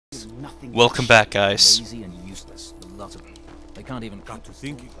nothing. Welcome back, guys. Lazy and useless. The lot of them. They can't even got to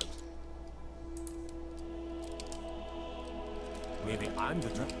thinking. Maybe I'm the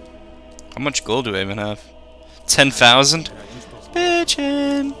trap. How much gold do I even have? 10,000?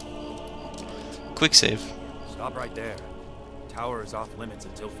 Bitchin'! Quick save. Stop right there. Tower is off limits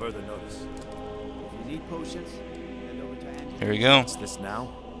until further notice. If you need potions, head over to Andy. Here we go. What's this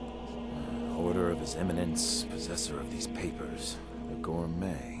now? Order of His Eminence, possessor of these papers, the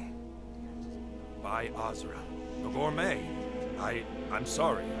Gourmet. By Azra. The Gourmet? I'm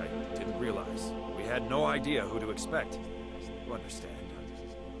sorry, I didn't realize. We had no idea who to expect. You understand.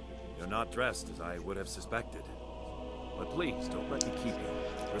 You're not dressed as I would have suspected. But please, don't let me keep you.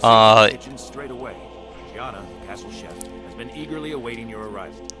 Proceed to the kitchen straight away. Gianna, the castle chef, has been eagerly awaiting your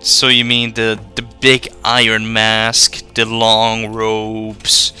arrival. So you mean the big iron mask, the long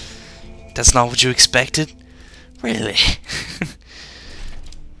robes? That's not what you expected? Really?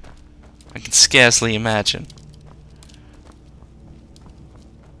 I can scarcely imagine.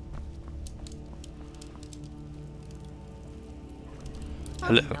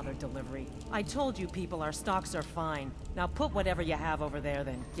 Hello. Another delivery. I told you people our stocks are fine. Now put whatever you have over there,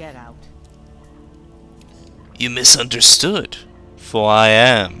 then get out. You misunderstood, for I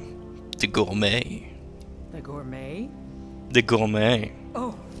am the Gourmet. The Gourmet? The Gourmet.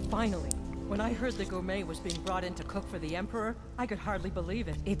 Oh, finally. When I heard the Gourmet was being brought in to cook for the Emperor, I could hardly believe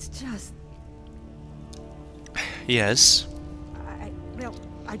it. It's just... Yes. Well,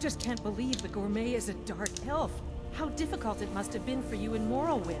 I just can't believe the Gourmet is a dark elf. How difficult it must have been for you in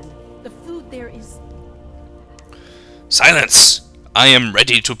Morrowind. The food there is... Silence! I am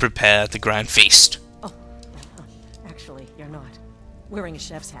ready to prepare the grand feast. Oh, actually, you're not. Wearing a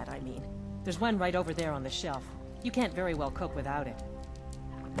chef's hat, I mean. There's one right over there on the shelf. You can't very well cook without it.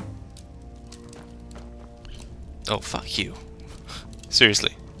 Oh, fuck you.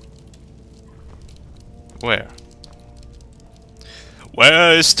 Seriously. Where?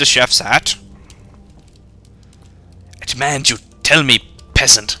 Where is the chef's hat? I demand you tell me,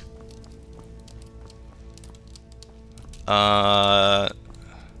 peasant. No,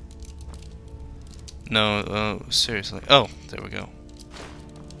 oh, seriously. Oh, there we go.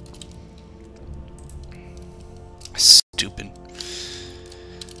 Stupid.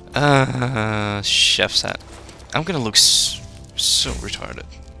 Chef's hat. I'm gonna look so retarded.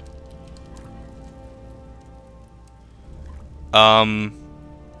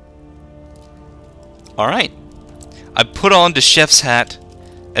 Alright. I put on the chef's hat,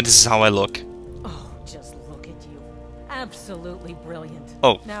 and this is how I look. Oh, just look at you. Absolutely brilliant.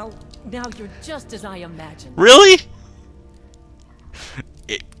 Oh. Now you're just as I imagined. Really?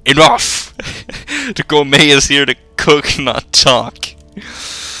 Enough! The Gourmet is here to cook, not talk.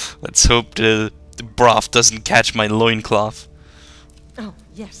 Let's hope the broth doesn't catch my loincloth. Oh,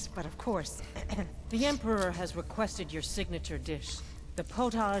 yes, but of course. The Emperor has requested your signature dish, the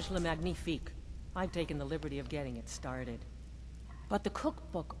potage le magnifique. I've taken the liberty of getting it started. But the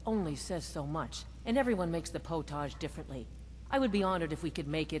cookbook only says so much, and everyone makes the potage differently. I would be honored if we could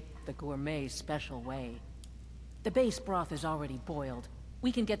make it the Gourmet's special way. The base broth is already boiled.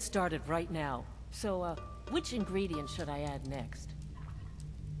 We can get started right now. So, which ingredient should I add next?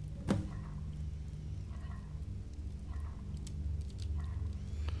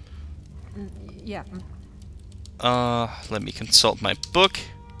 Yeah. Let me consult my book.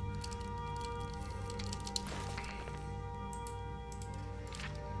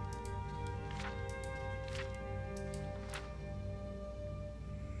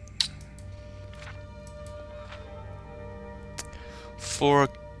 Four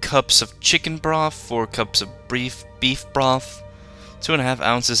cups of chicken broth, 4 cups of beef broth, 2.5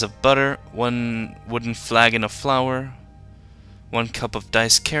 ounces of butter, 1 wooden flagon of flour, 1 cup of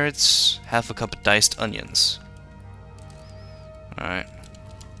diced carrots, half a cup of diced onions. Alright.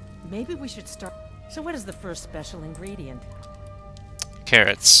 Maybe we should start... So what is the first special ingredient?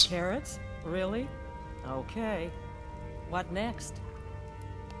 Carrots. Carrots? Really? Okay. What next?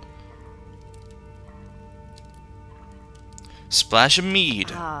 Splash of mead.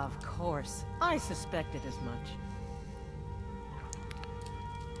 Ah, of course. I suspected as much.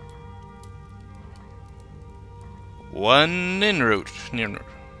 One ninroot.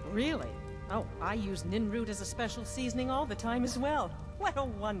 Really? Oh, I use ninroot as a special seasoning all the time as well. What a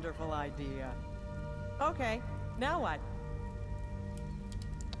wonderful idea. Okay, now what?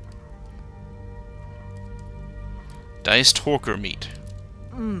 Diced horker meat.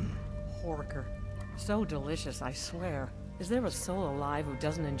 Mmm, horker. So delicious, I swear. Is there a soul alive who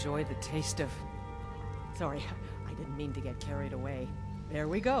doesn't enjoy the taste of... Sorry, I didn't mean to get carried away. There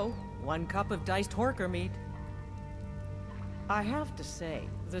we go. 1 cup of diced horker meat. I have to say,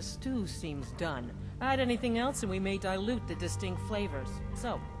 the stew seems done. Add anything else and we may dilute the distinct flavors.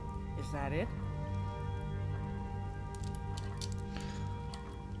 So, is that it?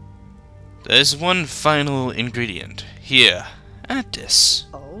 There's one final ingredient. Here, add this.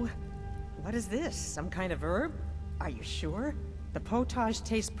 Oh? What is this? Some kind of herb? Are you sure? The potage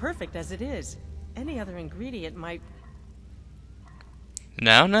tastes perfect as it is. Any other ingredient might...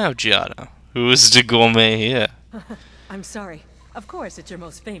 Now, Giada. Who's the gourmet here? I'm sorry. Of course, it's your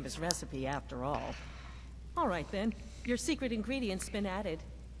most famous recipe after all. All right then. Your secret ingredient's been added.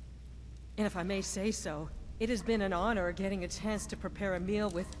 And if I may say so, it has been an honor getting a chance to prepare a meal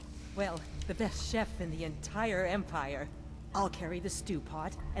with, well, the best chef in the entire Empire. I'll carry the stew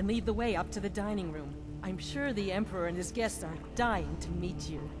pot and lead the way up to the dining room. I'm sure the Emperor and his guests are dying to meet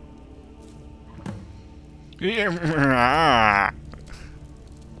you.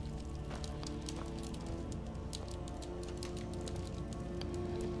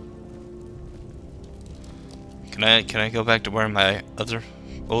 Can I go back to wearing my other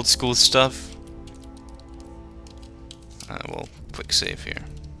old school stuff? Well, quick save here.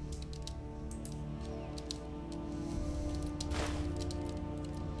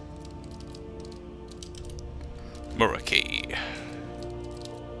 Muraki.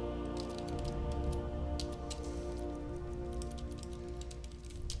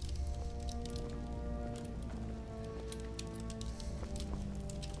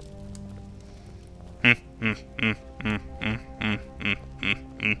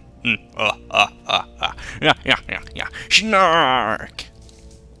 Yeah. Snark.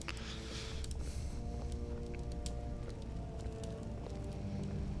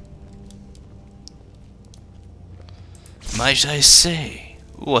 Might I say,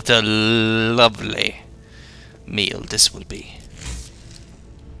 what a lovely meal this will be.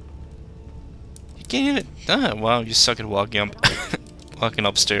 You can't even... Ah, wow, you suck at walking up, walking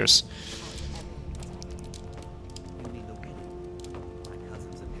upstairs.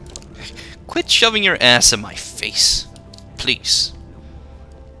 Quit shoving your ass in my face, please.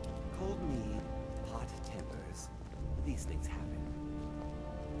 Cold mead, hot tempers. These things happen.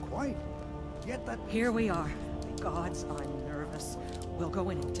 Quite. Yet that... Here we are. Gods, I'm nervous. We'll go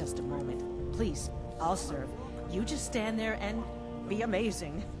in just a moment. Please, I'll serve. You just stand there and be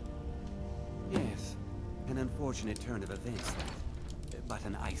amazing. Yes, an unfortunate turn of events, but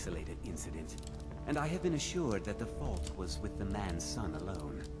an isolated incident. And I have been assured that the fault was with the man's son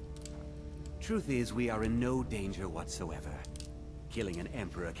alone. Truth is, we are in no danger whatsoever. Killing an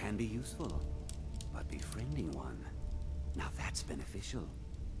emperor can be useful, but befriending one, now that's beneficial,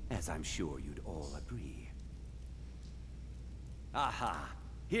 as I'm sure you'd all agree. Aha!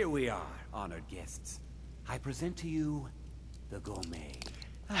 Here we are, honored guests. I present to you the gourmet.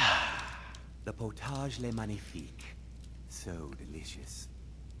 The potage le magnifique. So delicious.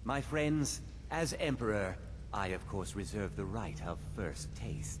 My friends, as Emperor, I of course reserve the right of first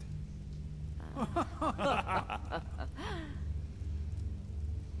taste.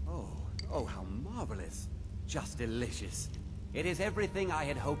 Oh, how marvelous. Just delicious. It is everything I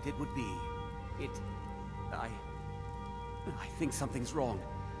had hoped it would be. I think something's wrong.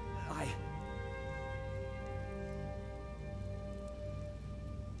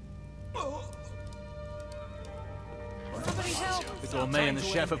 The gourmet and the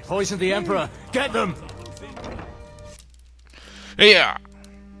chef have poisoned the Emperor. Get them! Yeah.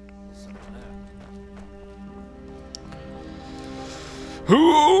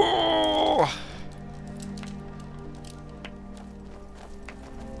 Ooh.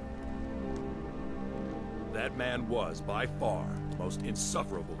 That man was, by far, the most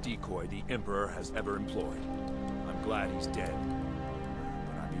insufferable decoy the Emperor has ever employed. I'm glad he's dead,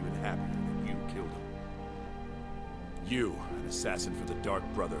 but I'm even happier that you killed him. You, an assassin for the Dark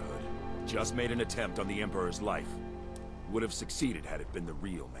Brotherhood, just made an attempt on the Emperor's life. Would have succeeded had it been the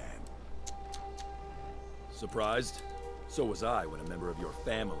real man. Surprised? So was I when a member of your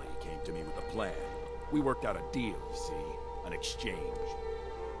family came to me with a plan. We worked out a deal, you see, an exchange.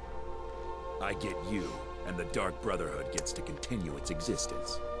 I get you, and the Dark Brotherhood gets to continue its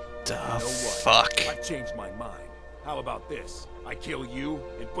existence. The You know what? fuck? I've changed my mind. How about this? I kill you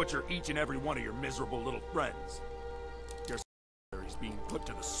and butcher each and every one of your miserable little friends. Your is being put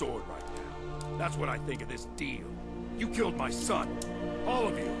to the sword right now. That's what I think of this deal. You killed my son, all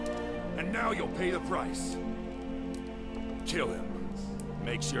of you, and now you'll pay the price. Kill him.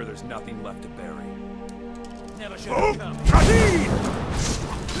 Make sure there's nothing left to bury. Never should have come.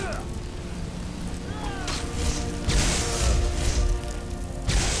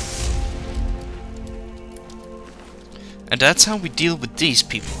 And that's how we deal with these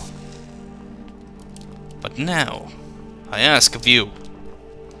people. But now, I ask of you,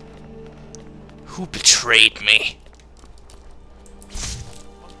 who betrayed me?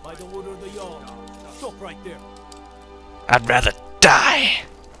 By the order of the Jarl. Stop right there. I'd rather die.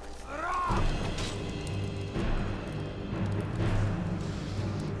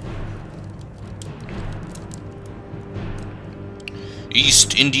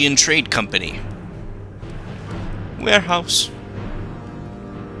 East Indian Trade Company. Warehouse.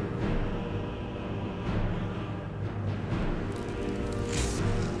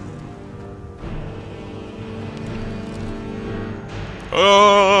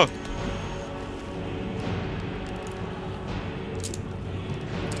 Oh!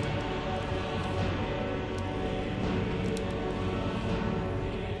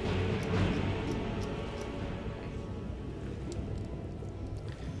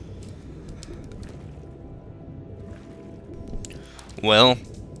 Well,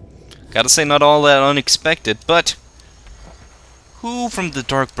 gotta say not all that unexpected, but who from the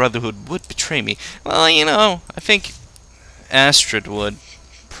Dark Brotherhood would betray me? Well, you know, I think Astrid would,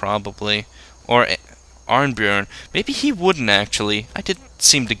 probably. Or Arnbjorn. Maybe he wouldn't, actually. I did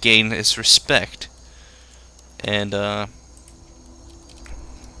seem to gain his respect. And,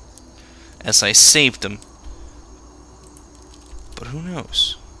 as I saved him. But who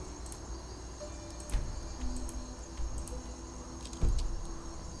knows?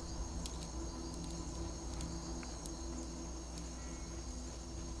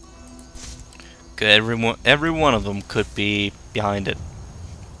 Every one of them could be behind it.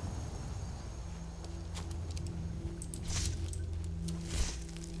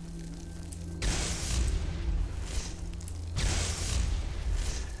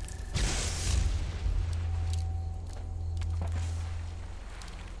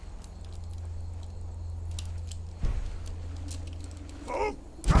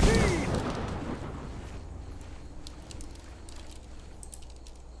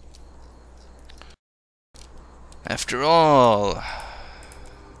 After all...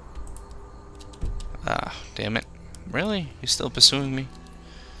 Ah, damn it. Really? You're still pursuing me?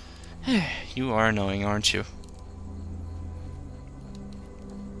 You are annoying, aren't you?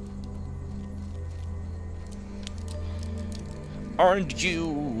 Aren't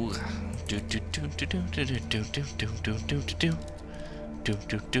you? At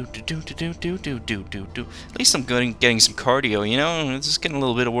least I'm getting some cardio, you know? Just getting a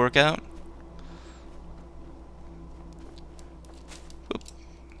little bit of workout.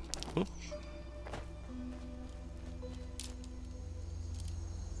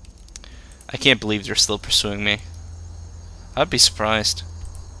 I can't believe they're still pursuing me. I'd be surprised.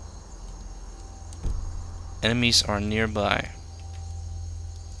 Enemies are nearby.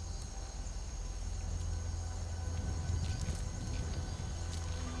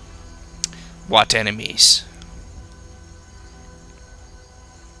 What enemies?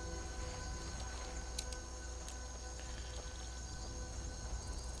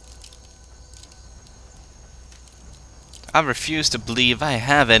 I refuse to believe I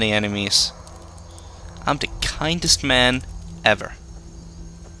have any enemies. I'm the kindest man ever.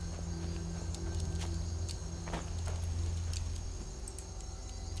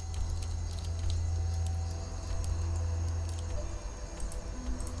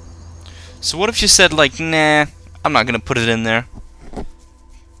 So what if you said, like, nah, I'm not gonna put it in there?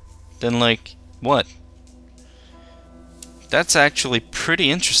 Then, like, what? That's actually pretty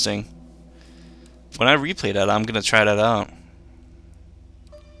interesting. When I replay that, I'm gonna try that out.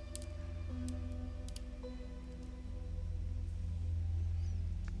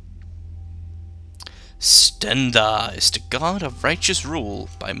 Stenda is the god of righteous rule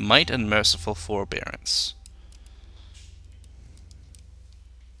by might and merciful forbearance.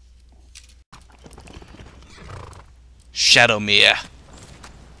 Shadowmere,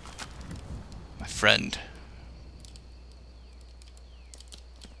 my friend.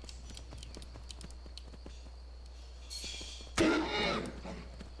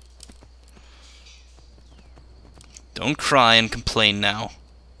 Don't cry and complain now.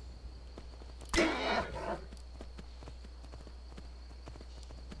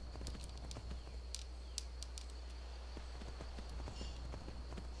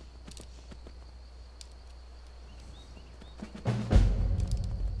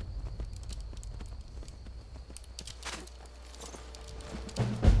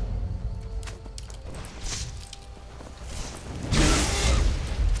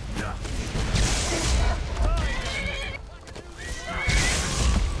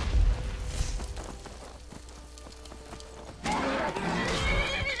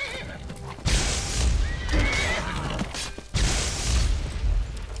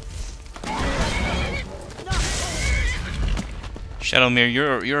 Shadowmere,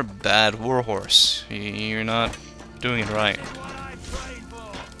 you're a bad warhorse. You're not doing it right.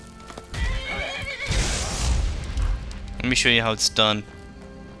 Let me show you how it's done.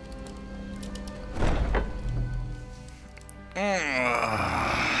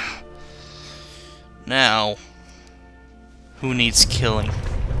 Now, who needs killing?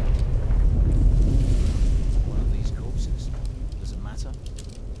 One of these corpses. Does it matter?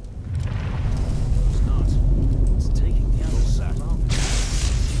 It's not. It's taking the others so long.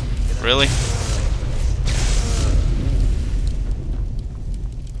 Really?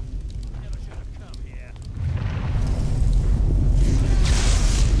 Never should have come here.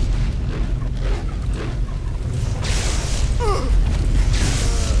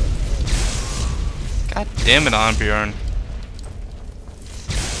 God damn it, Onbjorn.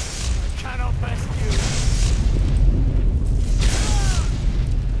 Cannot best you.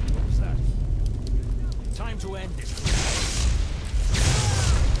 What was that? Time to end this.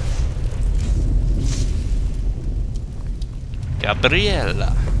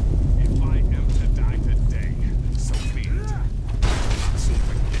 Gabriella. If I am to die today, so be it. So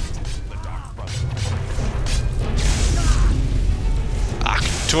forget the Dark Brother.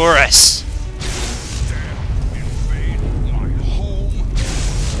 Arcturus. Invade my home.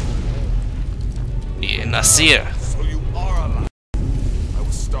 Yeah, Nasir. So you are alive. I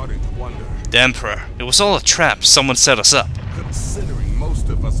was starting to wonder, The Emperor. It was all a trap. Someone set us up. considering most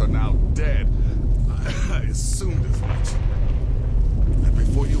of us are now dead, I assumed as much. And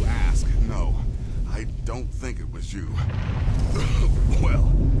before you ask, no, I don't think it was you. Well,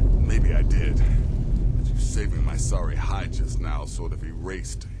 maybe I did. But you saving my sorry hide just now sort of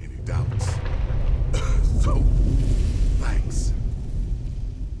erased any doubts. So, thanks.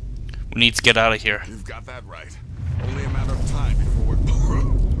 We need to get out of here. You've got that right. Only a matter of time before we're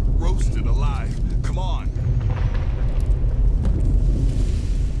roasted alive. Come on.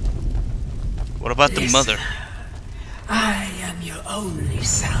 What about the mother? I am your only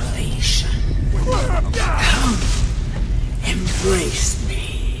salvation. Come, embrace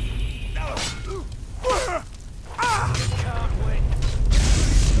me. Can't win.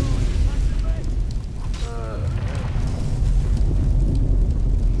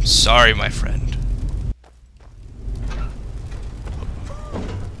 Sorry, my friend.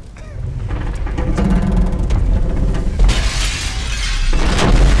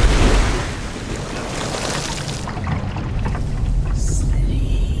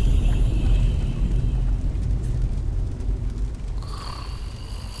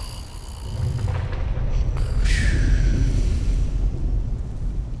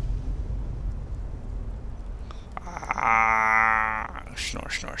 Snore,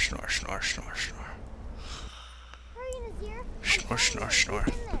 snore, snore, snore, snore, snore. Hurry, Nazir. Snore, snore, snore.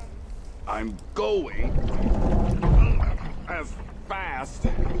 I'm going as fast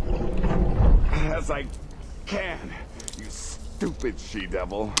as I can, you stupid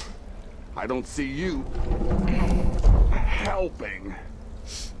she-devil. I don't see you helping.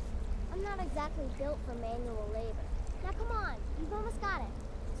 I'm not exactly built for manual labor. Now come on, you've almost got it.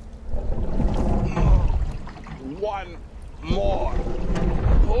 One more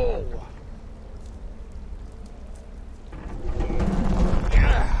pull.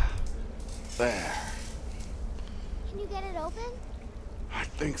 There. Can you get it open? I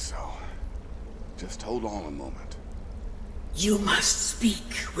think so. Just hold on a moment. You must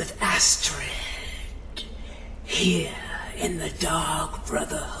speak with Astrid. Here in the Dark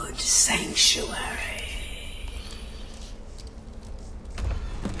Brotherhood Sanctuary.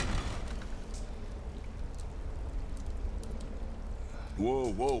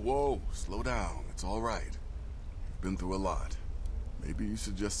 Whoa, whoa, whoa. Slow down. It's all right. You've been through a lot. Maybe you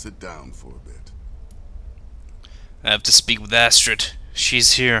should just sit down for a bit. I have to speak with Astrid.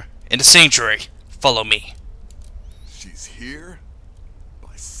 She's here. In the sanctuary. Follow me. She's here?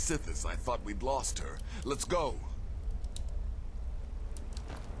 By Sithis, I thought we'd lost her. Let's go.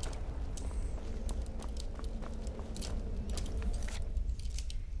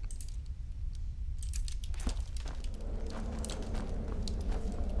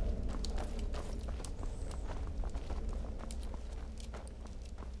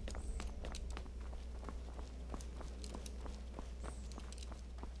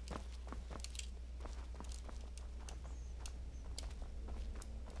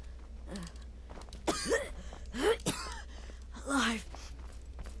 Alive.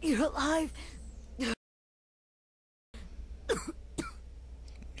 You're alive. You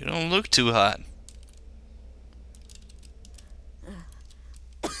don't look too hot.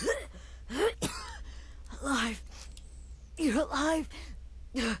 Alive. You're alive.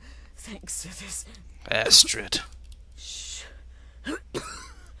 Thanks, Sithis. Astrid. Shh.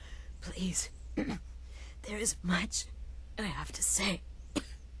 Please. There is much I have to say,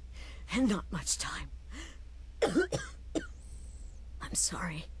 and not much time. I'm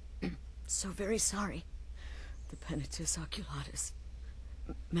sorry. So very sorry. The Penitus Oculatus.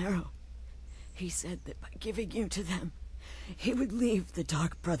 Marrow. He said that by giving you to them, he would leave the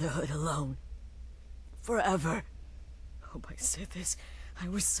Dark Brotherhood alone. Forever. Oh, my Sithis, I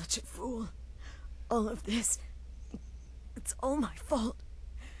was such a fool. All of this, it's all my fault.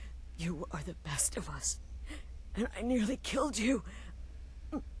 You are the best of us, and I nearly killed you,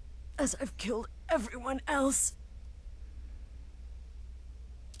 as I've killed everyone else.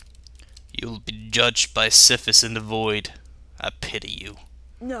 You'll be judged by Sithis in the void. I pity you.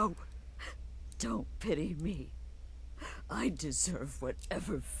 No, don't pity me. I deserve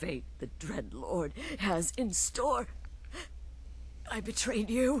whatever fate the Dread Lord has in store. I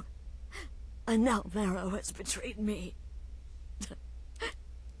betrayed you, and now Marrow has betrayed me.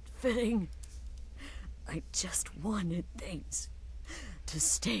 Fitting. I just wanted things to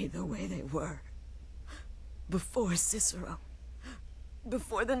stay the way they were. Before Cicero.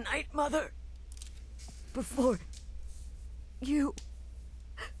 Before the Night Mother. Before you.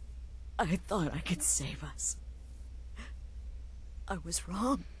 I thought I could save us. I was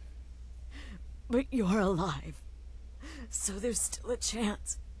wrong. But you're alive. So there's still a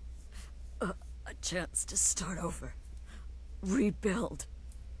chance. A chance to start over. Rebuild.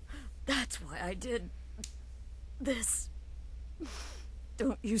 That's why I did this.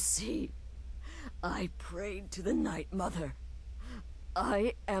 Don't you see? I prayed to the Night Mother.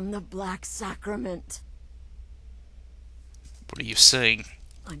 I am the Black Sacrament. What are you saying?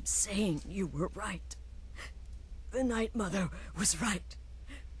 I'm saying you were right. The Night Mother was right.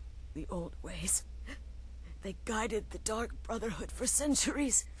 The old ways. They guided the Dark Brotherhood for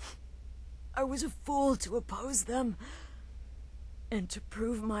centuries. I was a fool to oppose them. And to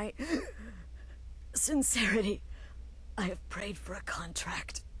prove my sincerity, I have prayed for a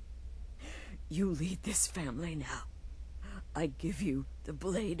contract. You lead this family now. I give you the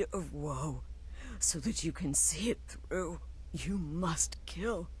Blade of Woe, so that you can see it through. You must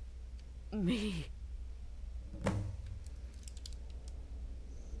kill me.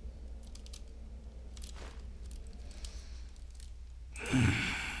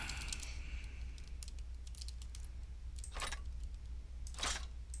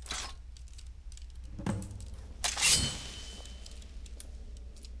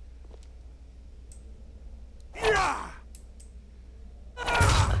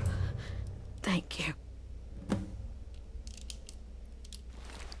 Thank you.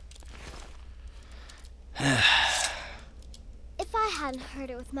 If I hadn't heard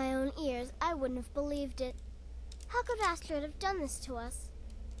it with my own ears, I wouldn't have believed it. How could Astrid have done this to us?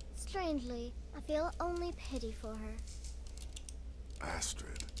 Strangely, I feel only pity for her.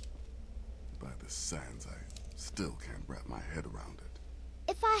 Astrid. By the sands, I still can't wrap my head around it.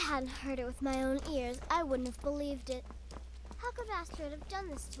 If I hadn't heard it with my own ears, I wouldn't have believed it. How could Astrid have done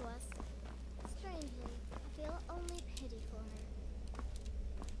this to us? Strangely, I feel only pity for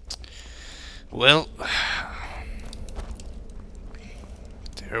her. Well,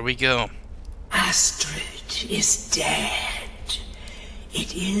 there we go. Astrid is dead.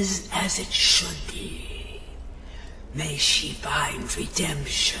 It is as it should be. May she find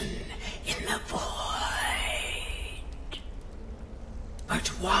redemption in the void. But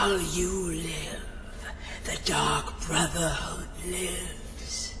while you live, the Dark Brotherhood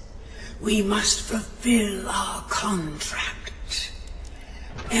lives. We must fulfill our contract.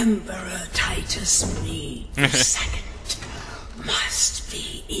 Emperor Titus Meade II must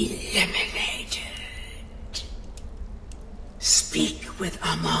be eliminated. Speak with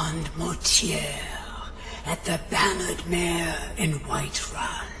Armand Mortier at the Bannered Mare in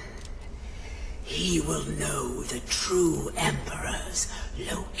Whiterun. He will know the true Emperor's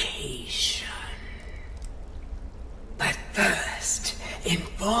location. But first,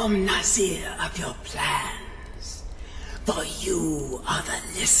 inform Nazir of your plans, for you are the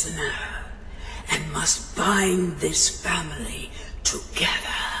listener, and must bind this family together.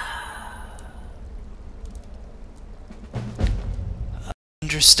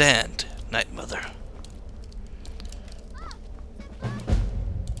 Understand, Night Mother.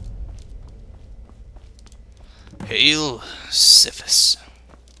 Hail, Sithis.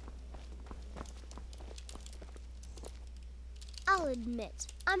 I'll admit,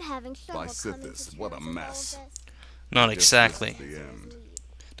 I'm having trouble By coming to Sithis, what a terms with all mess. of this. Not Guess exactly. this is the end.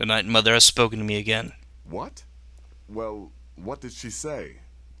 The Night Mother has spoken to me again. What? Well, what did she say?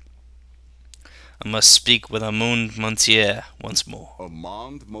 I must speak with Armand Mortier once more.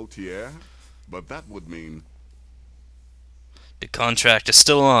 Armand Mortier? But that would mean... The contract is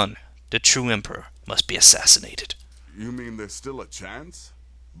still on. The true Emperor must be assassinated. You mean there's still a chance?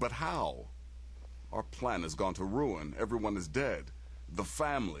 But how? Our plan has gone to ruin. Everyone is dead. The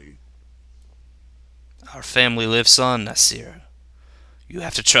family. Our family lives on, Nasir. You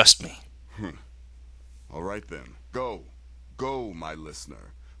have to trust me. All right then. Go. Go, my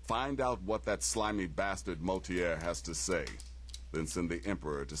listener. Find out what that slimy bastard Motier has to say. Then send the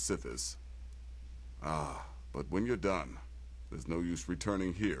Emperor to Sithis. Ah, but when you're done, there's no use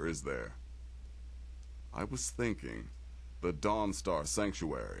returning here, is there? I was thinking, the Dawnstar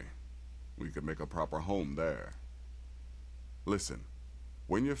Sanctuary. We could make a proper home there. Listen,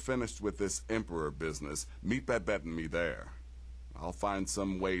 when you're finished with this Emperor business, meet Babette and me there. I'll find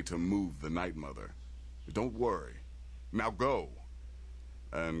some way to move the Night Mother. Don't worry. Now go.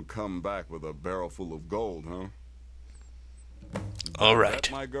 And come back with a barrel full of gold, huh? All right.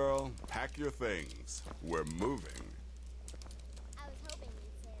 Babette, my girl, pack your things. We're moving. I was hoping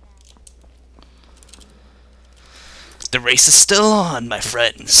you'd say that. The race is still on, my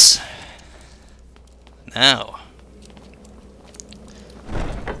friends. Now,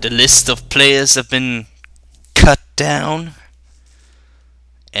 the list of players have been cut down,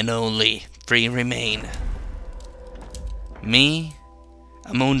 and only 3 remain. Me,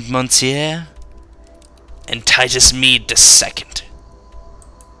 Amund Montier, and Titus Mead II.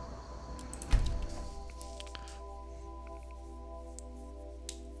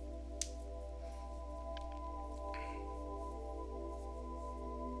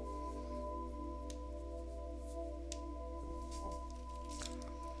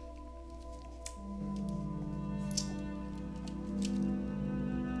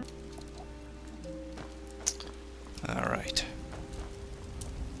 Alright.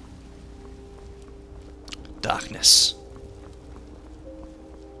 Darkness.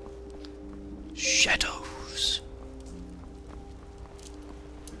 Shadows.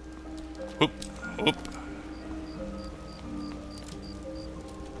 Whoop, whoop.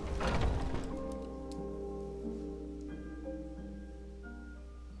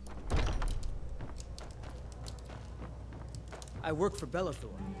 I work for Bellathor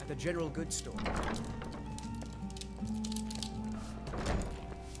at the General Goods Store.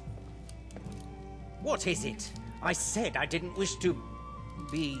 What is it? I said I didn't wish to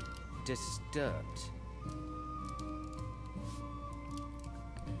be disturbed.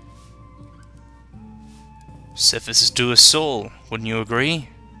 Sithis is to a soul, wouldn't you agree?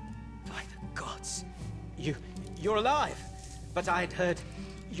 By the gods. You're alive. But I'd heard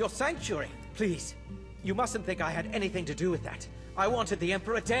your sanctuary. Please, you mustn't think I had anything to do with that. I wanted the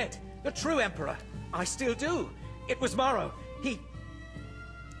Emperor dead. The true Emperor. I still do. It was Morrow. The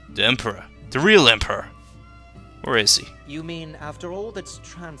Emperor. The real Emperor. Where is he? You mean after all that's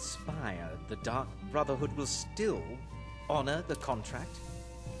transpired, the Dark Brotherhood will still honor the contract?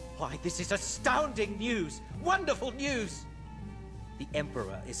 Why, this is astounding news! Wonderful news! The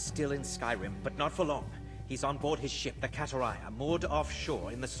Emperor is still in Skyrim, but not for long. He's on board his ship, the Kataraya, moored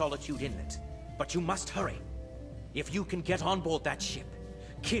offshore in the Solitude Inlet. But you must hurry. If you can get on board that ship,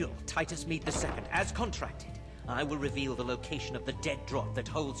 kill Titus Mead II as contracted, I will reveal the location of the dead drop that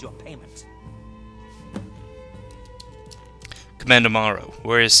holds your payment. Commander Morrow,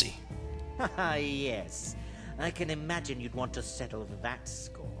 where is he? Haha, yes. I can imagine you'd want to settle that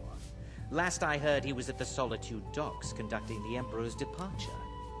score. Last I heard, he was at the Solitude docks conducting the Emperor's departure.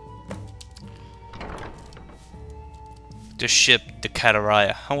 The ship, the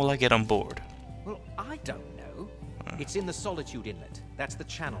Kataraya. How will I get on board? Well, I don't know. It's in the Solitude Inlet. That's the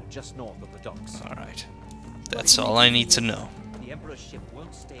channel just north of the docks. Alright. That's all I need to know. The Emperor's ship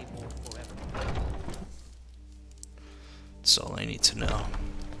won't stay moored forever. That's all I need to know.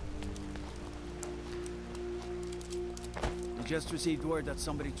 We just received word that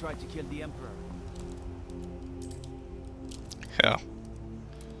somebody tried to kill the Emperor. Yeah.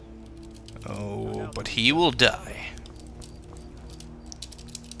 Oh, but he will die.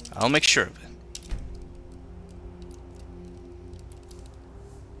 I'll make sure of it.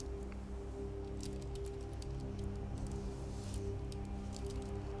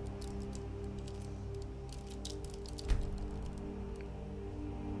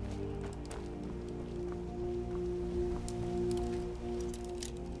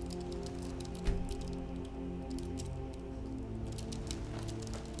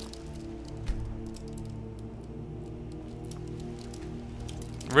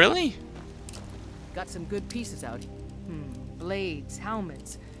 Really? Got some good pieces out. Blades,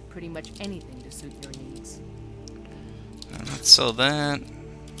 helmets, pretty much anything to suit your needs. Let's sell that.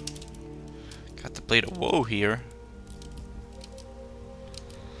 Got the Blade of Woe here.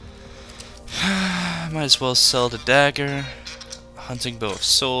 Might as well sell the dagger. Hunting Bow of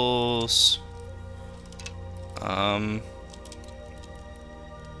Souls.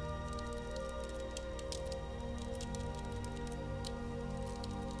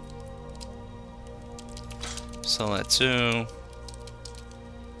 Sell that too.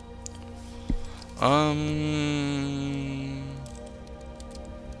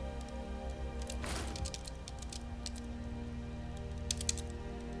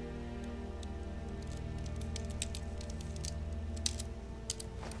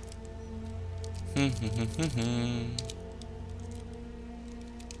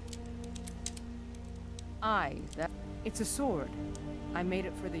 It's a sword. I made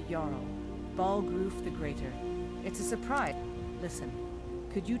it for the Jarl, Balgruf the Greater. It's a surprise. Listen,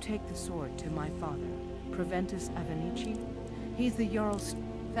 could you take the sword to my father, Proventus Avenici? He's the Jarl's...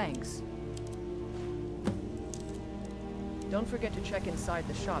 Thanks. Don't forget to check inside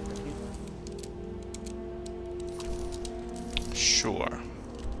the shop if you... Sure.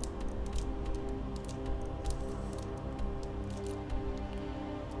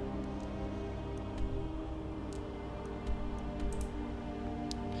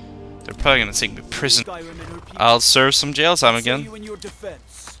 They're probably gonna take me to prison. I'll serve some jail time again.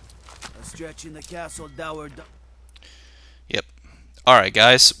 Yep. Alright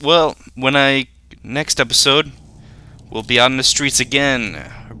guys, well, next episode, we'll be out in the streets again,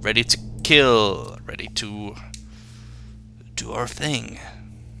 ready to kill, ready to do our thing.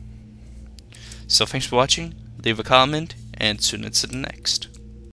 So thanks for watching, leave a comment, and tune in to the next.